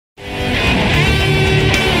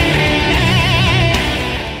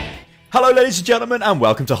Hello ladies and gentlemen and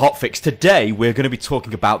welcome to HOTFIX. Today we're going to be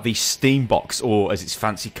talking about the Steambox, or as its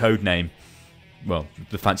fancy code name, well,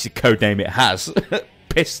 the fancy code name it has,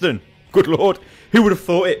 Piston. Good lord, who would have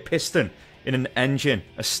thought it? Piston in an engine,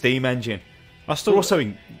 a steam engine. I still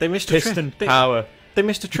also they missed a piston trick. power. They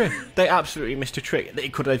missed a trick. They absolutely missed a trick. They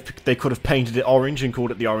could have painted it orange and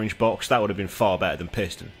called it the orange box. That would have been far better than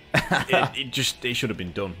Piston. it should have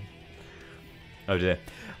been done. Oh dear.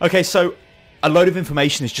 Okay, so a load of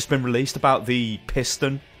information has just been released about the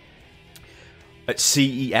Piston at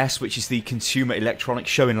CES, which is the Consumer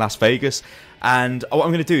Electronics Show in Las Vegas. And what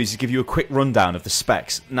I'm going to do is give you a quick rundown of the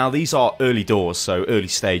specs. Now, these are early doors, so early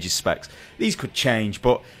stages specs. These could change,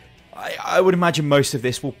 but I would imagine most of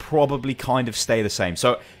this will probably kind of stay the same.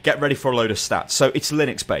 So get ready for a load of stats. So it's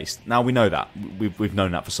Linux-based. Now, we know that. We've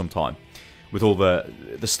known that for some time. With all the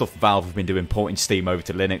stuff Valve have been doing, porting Steam over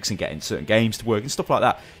to Linux and getting certain games to work and stuff like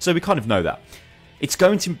that. So we kind of know that. It's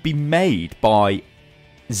going to be made by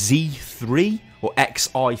Z3 or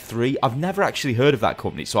XI3. I've never actually heard of that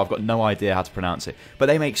company, so I've got no idea how to pronounce it. But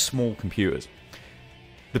they make small computers.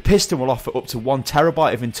 The Piston will offer up to 1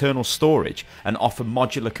 terabyte of internal storage and offer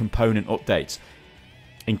modular component updates,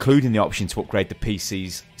 including the option to upgrade the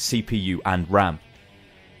PC's CPU and RAM.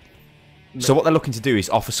 So what they're looking to do is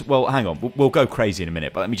offer... Well, hang on. We'll go crazy in a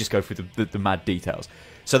minute, but let me just go through the mad details.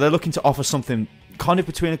 So they're looking to offer something kind of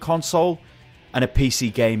between a console and a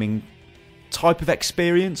PC gaming type of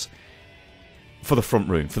experience for the front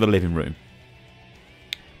room, for the living room.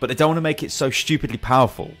 But they don't want to make it so stupidly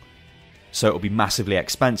powerful, so it'll be massively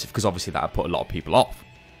expensive, because obviously that would put a lot of people off.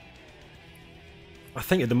 I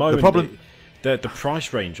think at the moment, the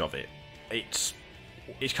price range of it, it's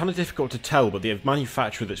kind of difficult to tell, but the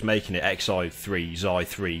manufacturer that's making it, XI3,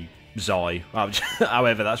 Xi3, Xi,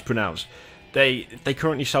 however that's pronounced, they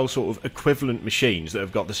currently sell sort of equivalent machines that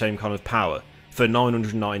have got the same kind of power for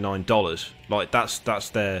 $999. Like that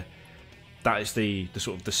is the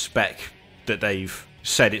sort of the spec that they've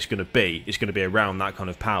said it's going to be. It's going to be around that kind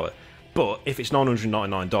of power. But if it's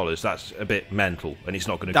 $999, that's a bit mental, and it's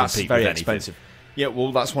not going to compete with anything. That's very expensive. Yeah,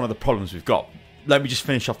 well, that's one of the problems we've got. Let me just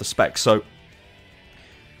finish off the specs. So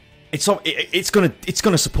it's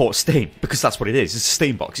gonna support Steam, because that's what it is. It's a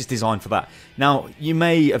Steambox. It's designed for that. Now, you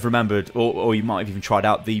may have remembered, or you might have even tried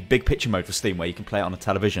out the big picture mode for Steam, where you can play it on a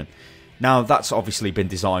television. Now, that's obviously been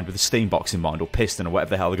designed with a Steambox in mind, or Piston, or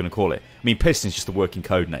whatever the hell they're going to call it. I mean, Piston's just a working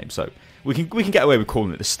code name, so we can get away with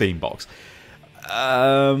calling it the Steambox.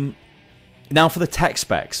 Now, for the tech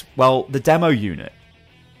specs, well, the demo unit,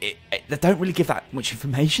 they don't really give that much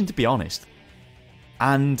information, to be honest.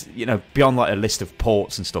 And, you know, beyond like a list of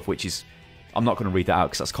ports and stuff, which is... I'm not going to read that out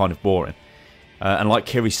because that's kind of boring. And like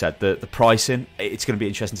Kiri said, the pricing, it's going to be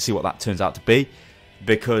interesting to see what that turns out to be,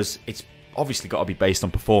 because it's obviously got to be based on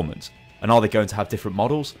performance. And are they going to have different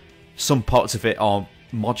models? Some parts of it are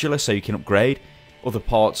modular, so you can upgrade. Other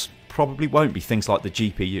parts probably won't be, things like the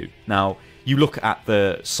GPU. Now, you look at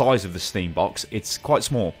the size of the Steambox, it's quite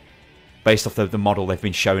small, based off the model they've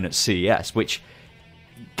been showing at CES, which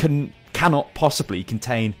cannot possibly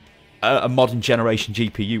contain a modern generation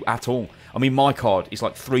GPU at all. I mean, my card is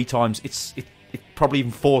like 3 times, it's probably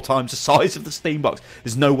even 4 times the size of the Steambox.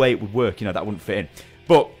 There's no way it would work, you know, that wouldn't fit in.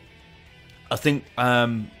 But I think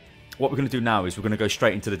what we're going to do now is we're going to go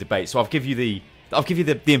straight into the debate. So I'll give you the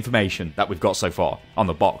information that we've got so far on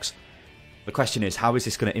the box. The question is, how is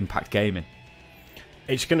this going to impact gaming?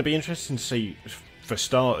 It's going to be interesting to see, for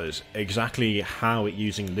starters, exactly how it's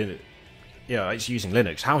using Linux. Yeah, it's using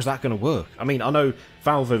Linux. How is that going to work? I mean, I know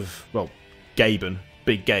Valve have, well,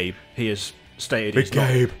 Big Gabe, he has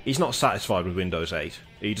stated he's not satisfied with Windows 8.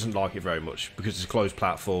 He doesn't like it very much because it's a closed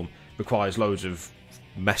platform, requires loads of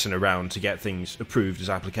messing around to get things approved as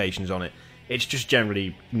applications on it. It's just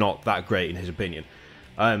generally not that great in his opinion.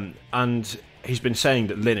 And he's been saying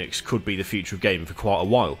that Linux could be the future of gaming for quite a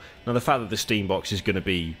while. Now, the fact that the Steambox is going to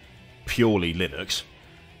be purely Linux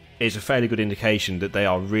is a fairly good indication that they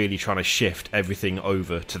are really trying to shift everything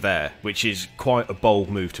over to there, which is quite a bold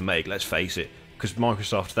move to make, let's face it, because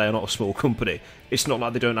Microsoft, they are not a small company. It's not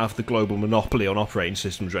like they don't have the global monopoly on operating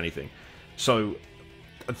systems or anything. So,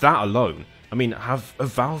 that alone, I mean, have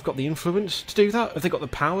Valve got the influence to do that? Have they got the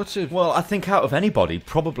power to? Well, I think out of anybody,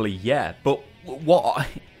 probably, yeah. But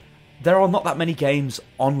there are not that many games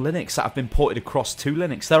on Linux that have been ported across to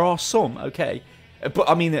Linux. There are some, okay. But,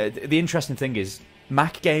 I mean, the interesting thing is,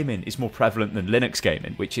 Mac gaming is more prevalent than Linux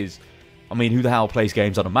gaming, which is, I mean, who the hell plays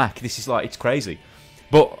games on a Mac? This is like, it's crazy.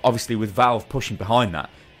 But obviously with Valve pushing behind that,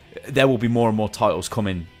 there will be more and more titles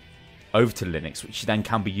coming over to Linux, which then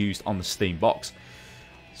can be used on the Steambox.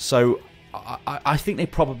 So I think they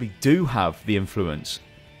probably do have the influence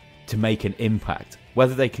to make an impact.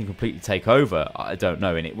 Whether they can completely take over, I don't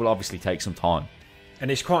know, and it will obviously take some time. And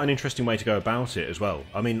it's quite an interesting way to go about it as well.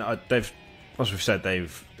 I mean, they've, as we've said,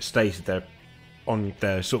 they've stated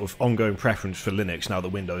their sort of ongoing preference for Linux now that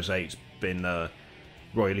Windows 8's been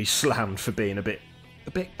royally slammed for being a bit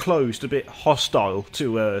closed, a bit hostile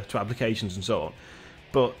to applications and so on.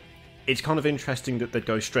 But it's kind of interesting that they'd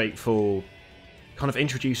go straight for kind of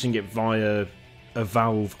introducing it via a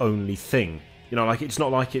Valve-only thing. You know, like, it's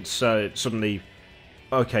not like it's suddenly,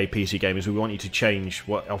 okay, PC gamers, we want you to change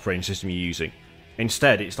what operating system you're using.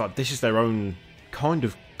 Instead, it's like, this is their own kind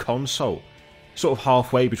of console, sort of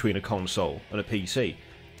halfway between a console and a PC.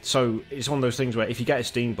 So it's one of those things where if you get a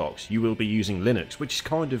Steambox, you will be using Linux, which is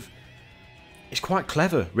kind of, it's quite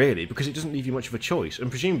clever, really, because it doesn't leave you much of a choice. And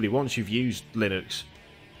presumably, once you've used Linux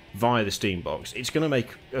via the Steambox, it's going to make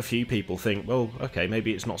a few people think, well, okay,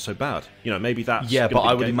 maybe it's not so bad. You know, maybe that's... Yeah, but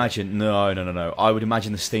I would imagine... No. I would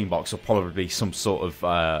imagine the Steambox will probably be some sort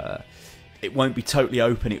of... it won't be totally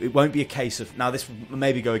open. It won't be a case of... Now, this will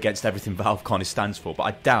maybe go against everything Valve kind of stands for, but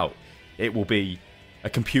I doubt it will be a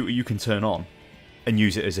computer you can turn on and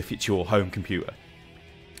use it as if it's your home computer.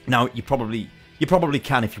 Now, you probably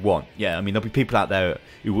can if you want. Yeah, I mean, there'll be people out there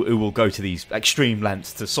who will go to these extreme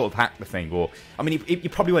lengths to sort of hack the thing. Or, I mean, you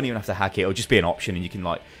probably won't even have to hack it. It'll just be an option and you can,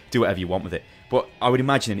 like, do whatever you want with it. But I would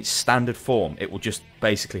imagine in its standard form, it will just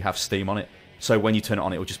basically have Steam on it. So when you turn it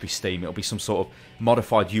on, it will just be Steam. It'll be some sort of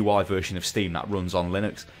modified UI version of Steam that runs on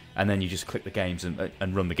Linux. And then you just click the games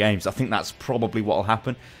and run the games. I think that's probably what will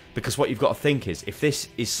happen. Because what you've got to think is, if this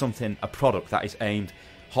is a product that is aimed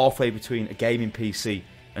halfway between a gaming PC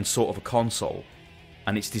and sort of a console,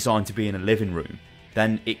 and it's designed to be in a living room,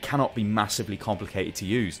 then it cannot be massively complicated to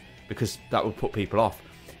use, because that would put people off.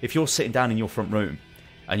 If you're sitting down in your front room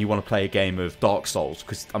and you want to play a game of Dark Souls,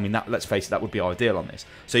 because, I mean, let's face it, that would be ideal on this.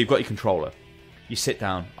 So you've got your controller, you sit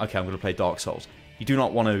down, okay, I'm going to play Dark Souls. You do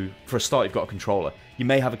not want to, for a start, you've got a controller. You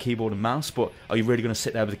may have a keyboard and mouse, but are you really going to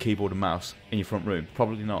sit there with a keyboard and mouse in your front room?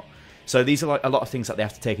 Probably not. So these are like a lot of things that they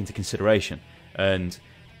have to take into consideration. And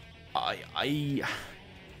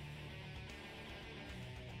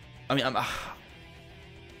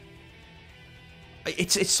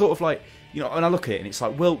it's sort of like, you know, when I look at it and it's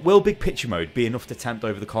like, will big picture mode be enough to tempt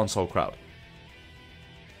over the console crowd?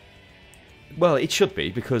 Well, it should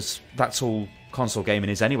be, because that's all console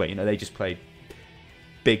gaming is anyway. You know, they just play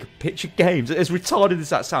big picture games. As retarded as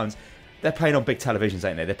that sounds, they're playing on big televisions,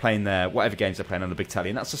 ain't they? They're playing their whatever games they're playing on the big telly,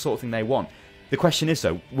 and that's the sort of thing they want. The question is,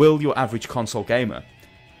 though, will your average console gamer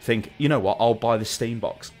think, you know what, I'll buy the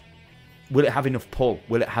Steambox? Will it have enough pull?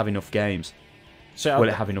 Will it have enough games? So will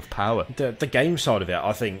it have enough power? The game side of it,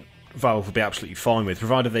 I think Valve will be absolutely fine with,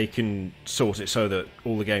 provided they can sort it so that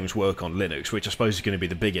all the games work on Linux, which I suppose is going to be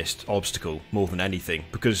the biggest obstacle more than anything,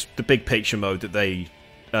 because the big picture mode that they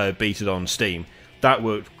beated on Steam, that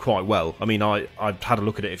worked quite well. I mean, I had a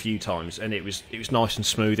look at it a few times, and it was nice and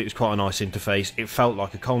smooth. It was quite a nice interface. It felt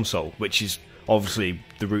like a console, which is obviously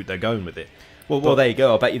the route they're going with it. Well, there you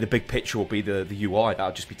go. I bet you the big picture will be the UI.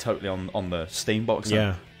 That'll just be totally on the Steambox.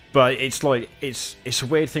 Yeah, but it's like it's a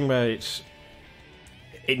weird thing where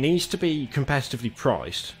it needs to be competitively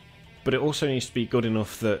priced, but it also needs to be good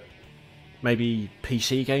enough that maybe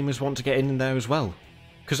PC gamers want to get in there as well.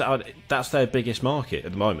 Because that's their biggest market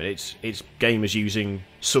at the moment. It's gamers using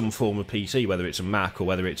some form of PC, whether it's a Mac or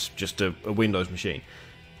whether it's just a Windows machine.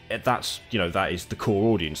 That's, you know, that is the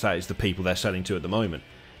core audience. That is the people they're selling to at the moment.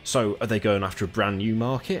 So are they going after a brand new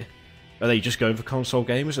market? Are they just going for console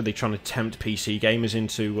gamers? Are they trying to tempt PC gamers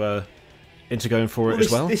into going for it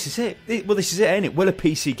as well? This is it. This is it, ain't it? Will a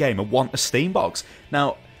PC gamer want a Steambox?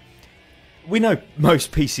 Now, we know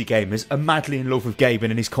most PC gamers are madly in love with Gaben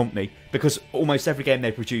and his company, because almost every game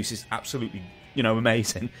they produce is absolutely, you know,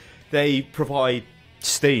 amazing. They provide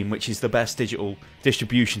Steam, which is the best digital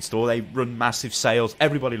distribution store. They run massive sales.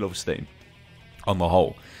 Everybody loves Steam on the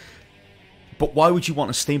whole. But why would you want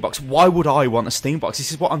a Steambox? Why would I want a Steambox?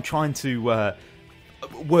 This is what I'm trying to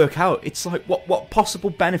work out. It's like, what possible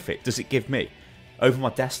benefit does it give me over my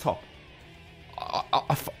desktop?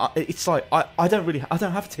 It's like, I don't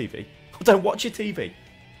have a TV. I don't watch a TV.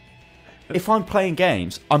 If I'm playing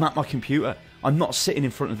games, I'm at my computer. I'm not sitting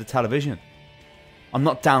in front of the television. I'm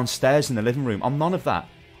not downstairs in the living room. I'm none of that.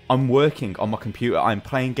 I'm working on my computer. I'm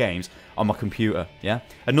playing games on my computer. Yeah.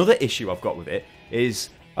 Another issue I've got with it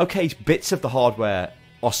is, okay, bits of the hardware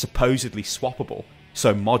are supposedly swappable,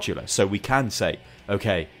 so modular. So we can say,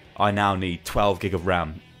 okay, I now need 12 gig of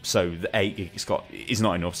RAM, so the 8 gig is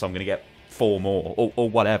not enough, so I'm going to get 4 more, or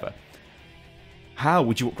whatever. How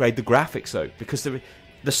would you upgrade the graphics, though? Because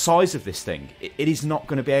the size of this thing, it is not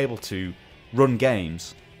going to be able to run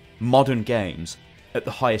games, modern games, at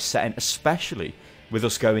the highest setting, especially with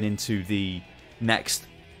us going into the next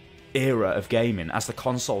era of gaming as the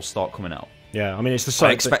consoles start coming out. Yeah, I mean, it's the same.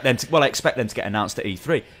 I expect them to get announced at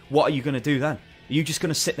E3. What are you going to do then? Are you just going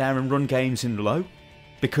to sit there and run games in low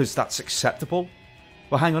because that's acceptable?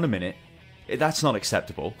 Well, hang on a minute. That's not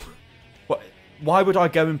acceptable. Why would I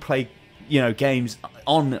go and play, games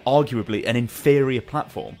on arguably an inferior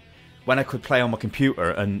platform when I could play on my computer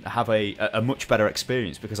and have a much better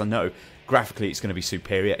experience, because I know graphically it's going to be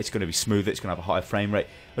superior, it's going to be smoother, it's going to have a higher frame rate,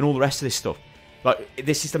 and all the rest of this stuff. Like,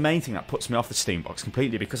 this is the main thing that puts me off the Steambox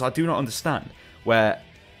completely, because I do not understand where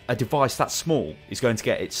a device that small is going to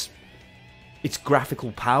get its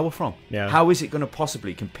graphical power from. Yeah. How is it going to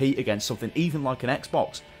possibly compete against something even like an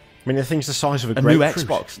Xbox? I mean, the thing's the size of a new grapefruit.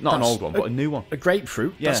 Xbox, not an old one, but a new one. A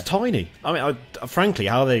grapefruit? Yeah. That's tiny. I mean, frankly,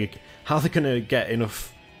 how are they going to get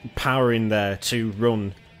enough power in there to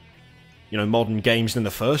run, modern games in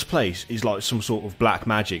the first place is like some sort of black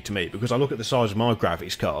magic to me. Because I look at the size of my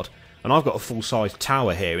graphics card, and I've got a full-size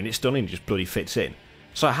tower here, and it's stunning, just bloody fits in.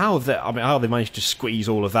 So how have they managed to squeeze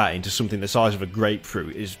all of that into something the size of a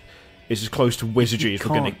grapefruit is as close to wizardry as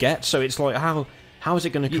we're going to get. So it's like, how is it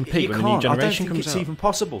going to compete when the new generation comes out? I don't think it's even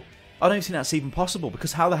possible. I don't think that's even possible,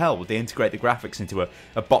 because how the hell would they integrate the graphics into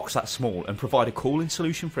a box that small and provide a cooling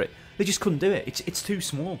solution for it? They just couldn't do it. It's too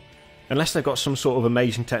small. Unless they've got some sort of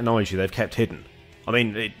amazing technology they've kept hidden. I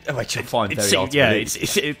mean, which I find very hard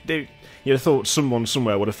to believe. You'd have thought someone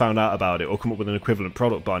somewhere would have found out about it or come up with an equivalent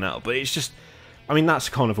product by now. But it's just, I mean, that's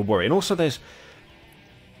kind of a worry. And also,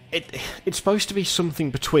 it's supposed to be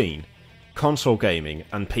something between console gaming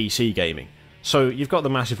and PC gaming. So you've got the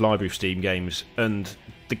massive library of Steam games, and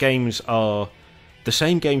the games are the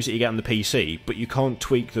same games that you get on the PC, but you can't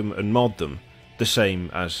tweak them and mod them the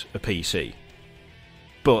same as a PC.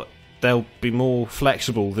 But they'll be more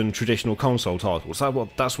flexible than traditional console titles.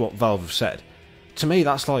 That's what Valve have said. To me,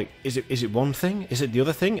 that's like, is it one thing? Is it the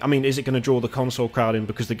other thing? I mean, is it going to draw the console crowd in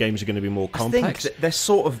because the games are going to be more complex? I think they're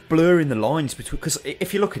sort of blurring the lines between, because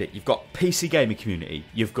if you look at it, you've got PC gaming community,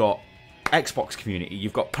 you've got Xbox community,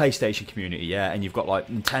 you've got PlayStation community, yeah, and you've got like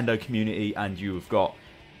Nintendo community, and you've got,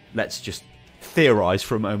 let's just theorize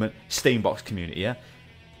for a moment, Steambox community, yeah.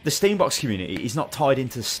 The Steambox community is not tied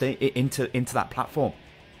into that platform.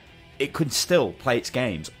 It could still play its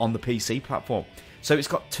games on the PC platform, so it's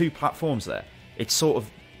got two platforms there. It's sort of,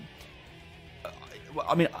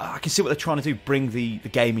 I mean, I can see what they're trying to do, bring the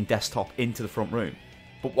gaming desktop into the front room,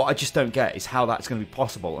 but what I just don't get is how that's going to be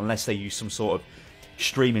possible unless they use some sort of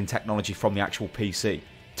streaming technology from the actual PC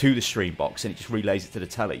to the Steambox, and it just relays it to the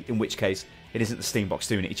telly, in which case it isn't the Steambox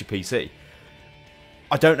doing it, it's your PC.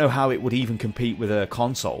 I don't know how it would even compete with a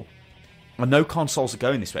console. I know consoles are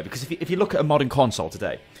going this way, because if you look at a modern console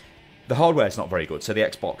today, the hardware is not very good, so the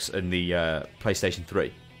Xbox and the PlayStation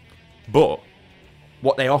 3, but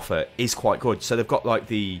what they offer is quite good. So they've got like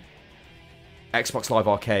the Xbox Live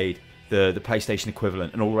Arcade, the PlayStation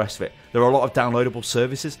equivalent, and all the rest of it. There are a lot of downloadable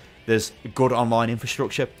services. There's good online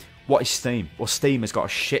infrastructure. What is Steam? Well, Steam has got a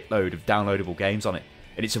shitload of downloadable games on it,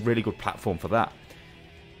 and it's a really good platform for that.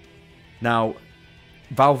 Now,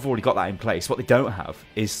 Valve have already got that in place. What they don't have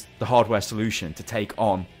is the hardware solution to take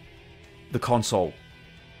on the console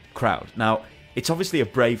crowd. Now, it's obviously a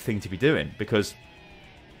brave thing to be doing, because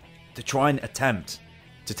to try and attempt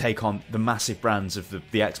to take on the massive brands of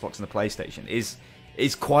the Xbox and the PlayStation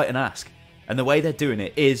is quite an ask. And the way they're doing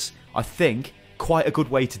it is, I think, quite a good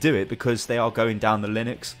way to do it, because they are going down the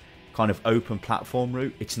Linux kind of open platform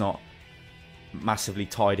route. It's not massively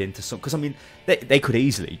tied into some, because I mean, they could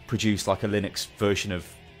easily produce like a Linux version of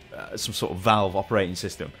some sort of Valve operating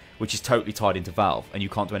system, which is totally tied into Valve, and you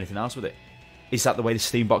can't do anything else with it. Is that the way the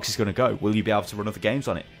Steambox is going to go? Will you be able to run other games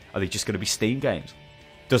on it? Are they just going to be Steam games?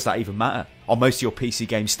 Does that even matter? Are most of your PC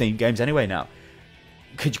games Steam games anyway now?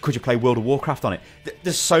 Could you play World of Warcraft on it?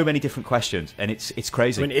 There's so many different questions, and it's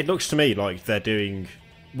crazy. I mean, it looks to me like they're doing,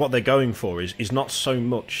 what they're going for is not so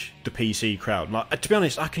much the PC crowd. Like, to be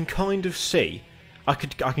honest, I can kind of see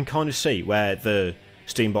where the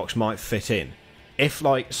Steambox might fit in. If,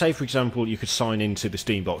 like, say for example, you could sign into the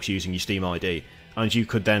Steambox using your Steam ID, and you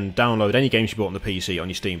could then download any games you bought on the PC on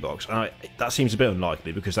your Steambox. That seems a bit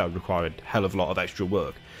unlikely, because that would require a hell of a lot of extra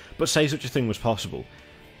work. But say such a thing was possible.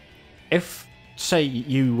 If, say,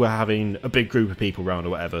 you were having a big group of people around or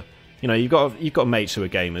whatever, you've got mates who are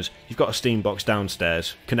gamers, you've got a Steambox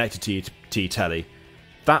downstairs connected to your telly.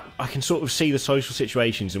 That, I can sort of see the social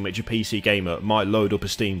situations in which a PC gamer might load up a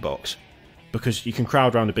Steambox, because you can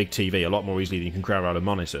crowd around a big TV a lot more easily than you can crowd around a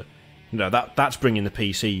monitor. That's bringing the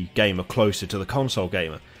PC gamer closer to the console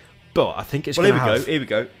gamer. But I think it's going to have... Here we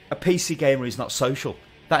go. A PC gamer is not social.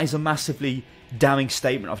 That is a massively damning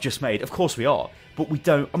statement I've just made. Of course we are, but we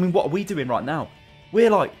don't. I mean, what are we doing right now? We're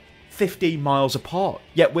like 15 miles apart,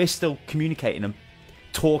 yet we're still communicating and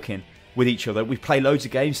talking with each other. We play loads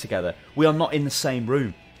of games together. We are not in the same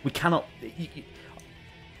room. We cannot.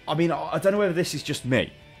 I mean, I don't know whether this is just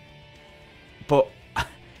me, but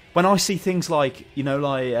when I see things like, you know,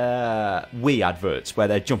 like Wii adverts where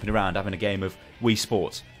they're jumping around having a game of Wii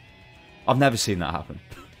Sports, I've never seen that happen.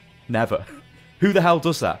 Never. Who the hell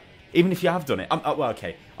does that? Even if you have done it. Well,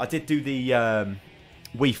 okay, I did do the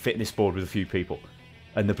Wii fitness board with a few people,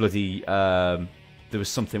 and the bloody there was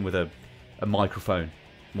something with a microphone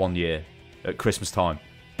one year at Christmas time,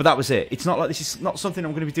 but that was it. It's not like this is not something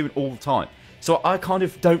I'm going to be doing all the time. So I kind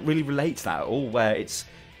of don't really relate to that at all, where it's,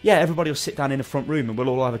 yeah, everybody will sit down in the front room and we'll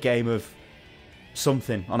all have a game of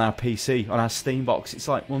something on our PC, on our Steambox. It's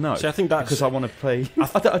like, well, no. So I think that's because I want to play.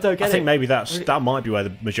 I don't get it. I think maybe that might be where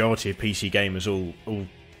the majority of PC gamers all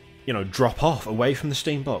you know, drop off away from the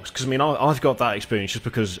Steambox. Because I mean, I've got that experience just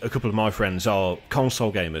because a couple of my friends are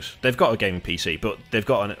console gamers. They've got a gaming PC, but they've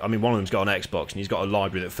got one of them's got an Xbox, and he's got a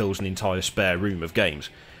library that fills an entire spare room of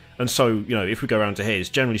games. And so, you know, if we go around to his,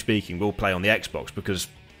 generally speaking, we'll play on the Xbox because,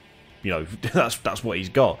 you know, that's what he's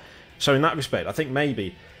got. So in that respect, I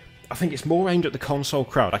think it's more aimed at the console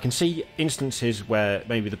crowd. I can see instances where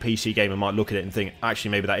maybe the PC gamer might look at it and think,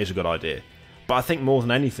 actually, maybe that is a good idea. But I think more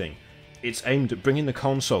than anything, it's aimed at bringing the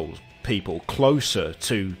consoles people closer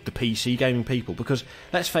to the PC gaming people. Because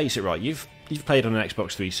let's face it, right? You've played on an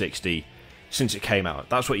Xbox 360 since it came out.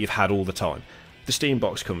 That's what you've had all the time. The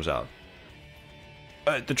Steambox comes out.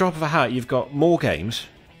 At the drop of a hat, you've got more games.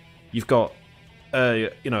 You've got an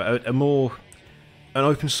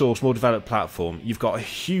open source, more developed platform. You've got a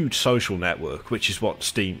huge social network, which is what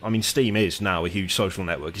Steam is now, a huge social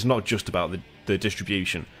network. It's not just about the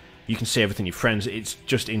distribution. You can see everything your friends. It's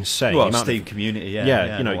just insane. Well, Steam community,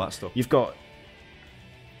 yeah, you know, all that stuff. You've got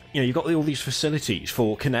all these facilities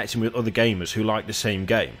for connecting with other gamers who like the same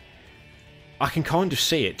game. I can kind of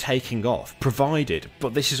see it taking off,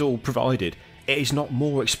 but this is all provided it is not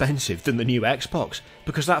more expensive than the new Xbox,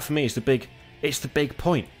 because that for me is the big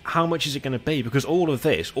point. How much is it going to be? Because all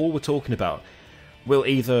we're talking about, will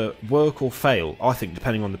either work or fail, I think,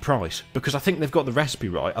 depending on the price. Because I think they've got the recipe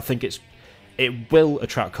right. I think it will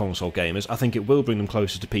attract console gamers. I think it will bring them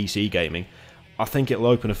closer to PC gaming. I think it'll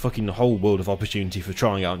open a fucking whole world of opportunity for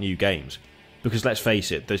trying out new games. Because let's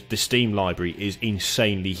face it, the Steam library is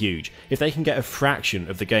insanely huge. If they can get a fraction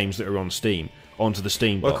of the games that are on Steam onto the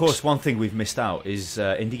Steambox... Well, of course, one thing we've missed out is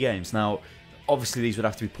indie games. Now, obviously these would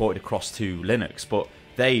have to be ported across to Linux, but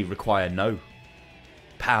they require no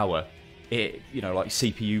power, like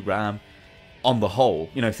CPU, RAM, on the whole.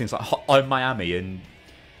 You know, things like Hotline Miami, and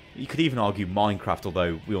you could even argue Minecraft,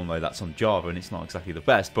 although we all know that's on Java and it's not exactly the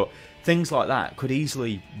best, but things like that could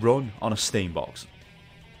easily run on a Steambox.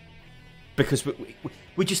 Because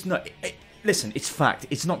we just know... Listen, it's fact.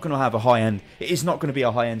 It's not going to have a high-end... It is not going to be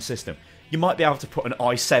a high-end system. You might be able to put an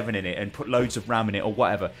i7 in it and put loads of RAM in it or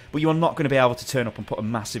whatever, but you are not going to be able to turn up and put a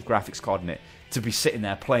massive graphics card in it to be sitting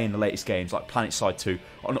there playing the latest games like PlanetSide 2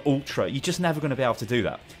 on Ultra. You're just never going to be able to do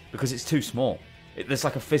that because it's too small. There's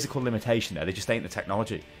like a physical limitation there. There just ain't the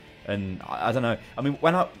technology. And I don't know. I mean,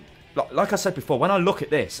 like I said before, when I look at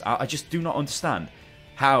this, I just do not understand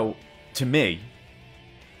how, to me,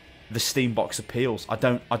 the Steambox appeals. I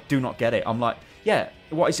do not get it. I'm like, yeah,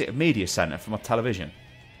 what is it? A media center for my television?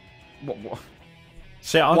 What?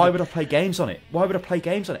 See, why would I play games on it?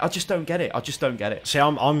 I just don't get it. See,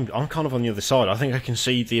 I'm kind of on the other side. I think I can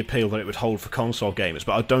see the appeal that it would hold for console gamers,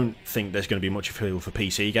 but I don't think there's going to be much appeal for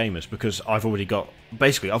PC gamers because I've already got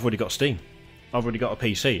Steam. I've already got a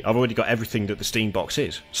PC. I've already got everything that the Steambox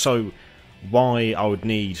is. So why I would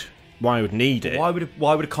need it?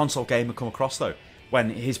 Why would a console gamer come across though when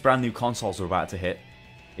his brand new consoles are about to hit,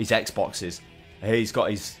 his Xboxes, he's got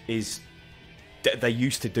his they're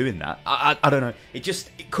used to doing that. I don't know.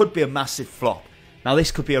 It could be a massive flop. Now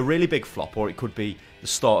this could be a really big flop, or it could be the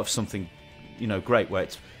start of something, great, where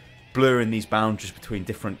it's blurring these boundaries between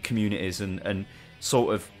different communities and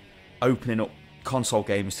sort of opening up console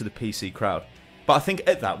gamers to the PC crowd. But I think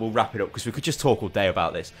at that we'll wrap it up because we could just talk all day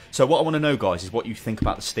about this. So what I want to know, guys, is what you think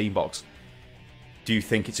about the Steambox. Do you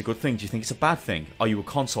think it's a good thing? Do you think it's a bad thing? Are you a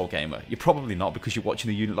console gamer? You're probably not because you're watching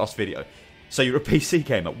the Unit Lost video. So you're a PC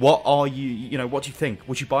gamer. What are you, what do you think?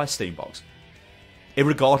 Would you buy a Steambox?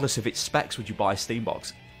 Irregardless of its specs, would you buy a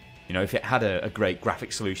Steambox? If it had a great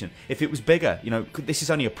graphic solution. If it was bigger, this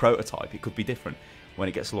is only a prototype. It could be different when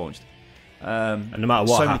it gets launched. And no matter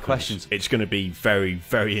what so happens, many questions. It's going to be very,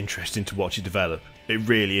 very interesting to watch it develop. It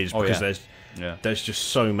really is, because there's just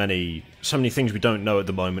so many things we don't know at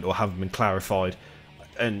the moment or haven't been clarified.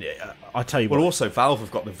 And I tell you well, what. also Valve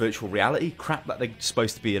have got the virtual reality crap that they're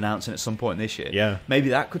supposed to be announcing at some point this year. Yeah. Maybe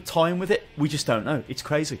that could tie in with it. We just don't know. It's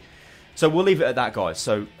crazy. So we'll leave it at that, guys.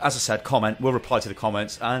 So as I said, comment. We'll reply to the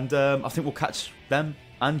comments, and I think we'll catch them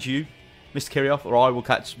and you, Mr. Kirioth, or I will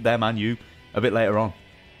catch them and you a bit later on.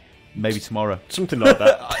 Maybe tomorrow. Something like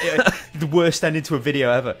that. The worst ending to a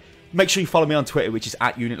video ever. Make sure you follow me on Twitter, which is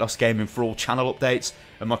 @UnitLostGaming, for all channel updates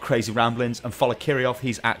and my crazy ramblings. And follow Kirioth.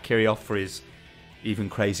 He's @Kirioth for his even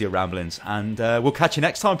crazier ramblings. And we'll catch you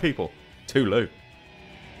next time, people. Toodaloo.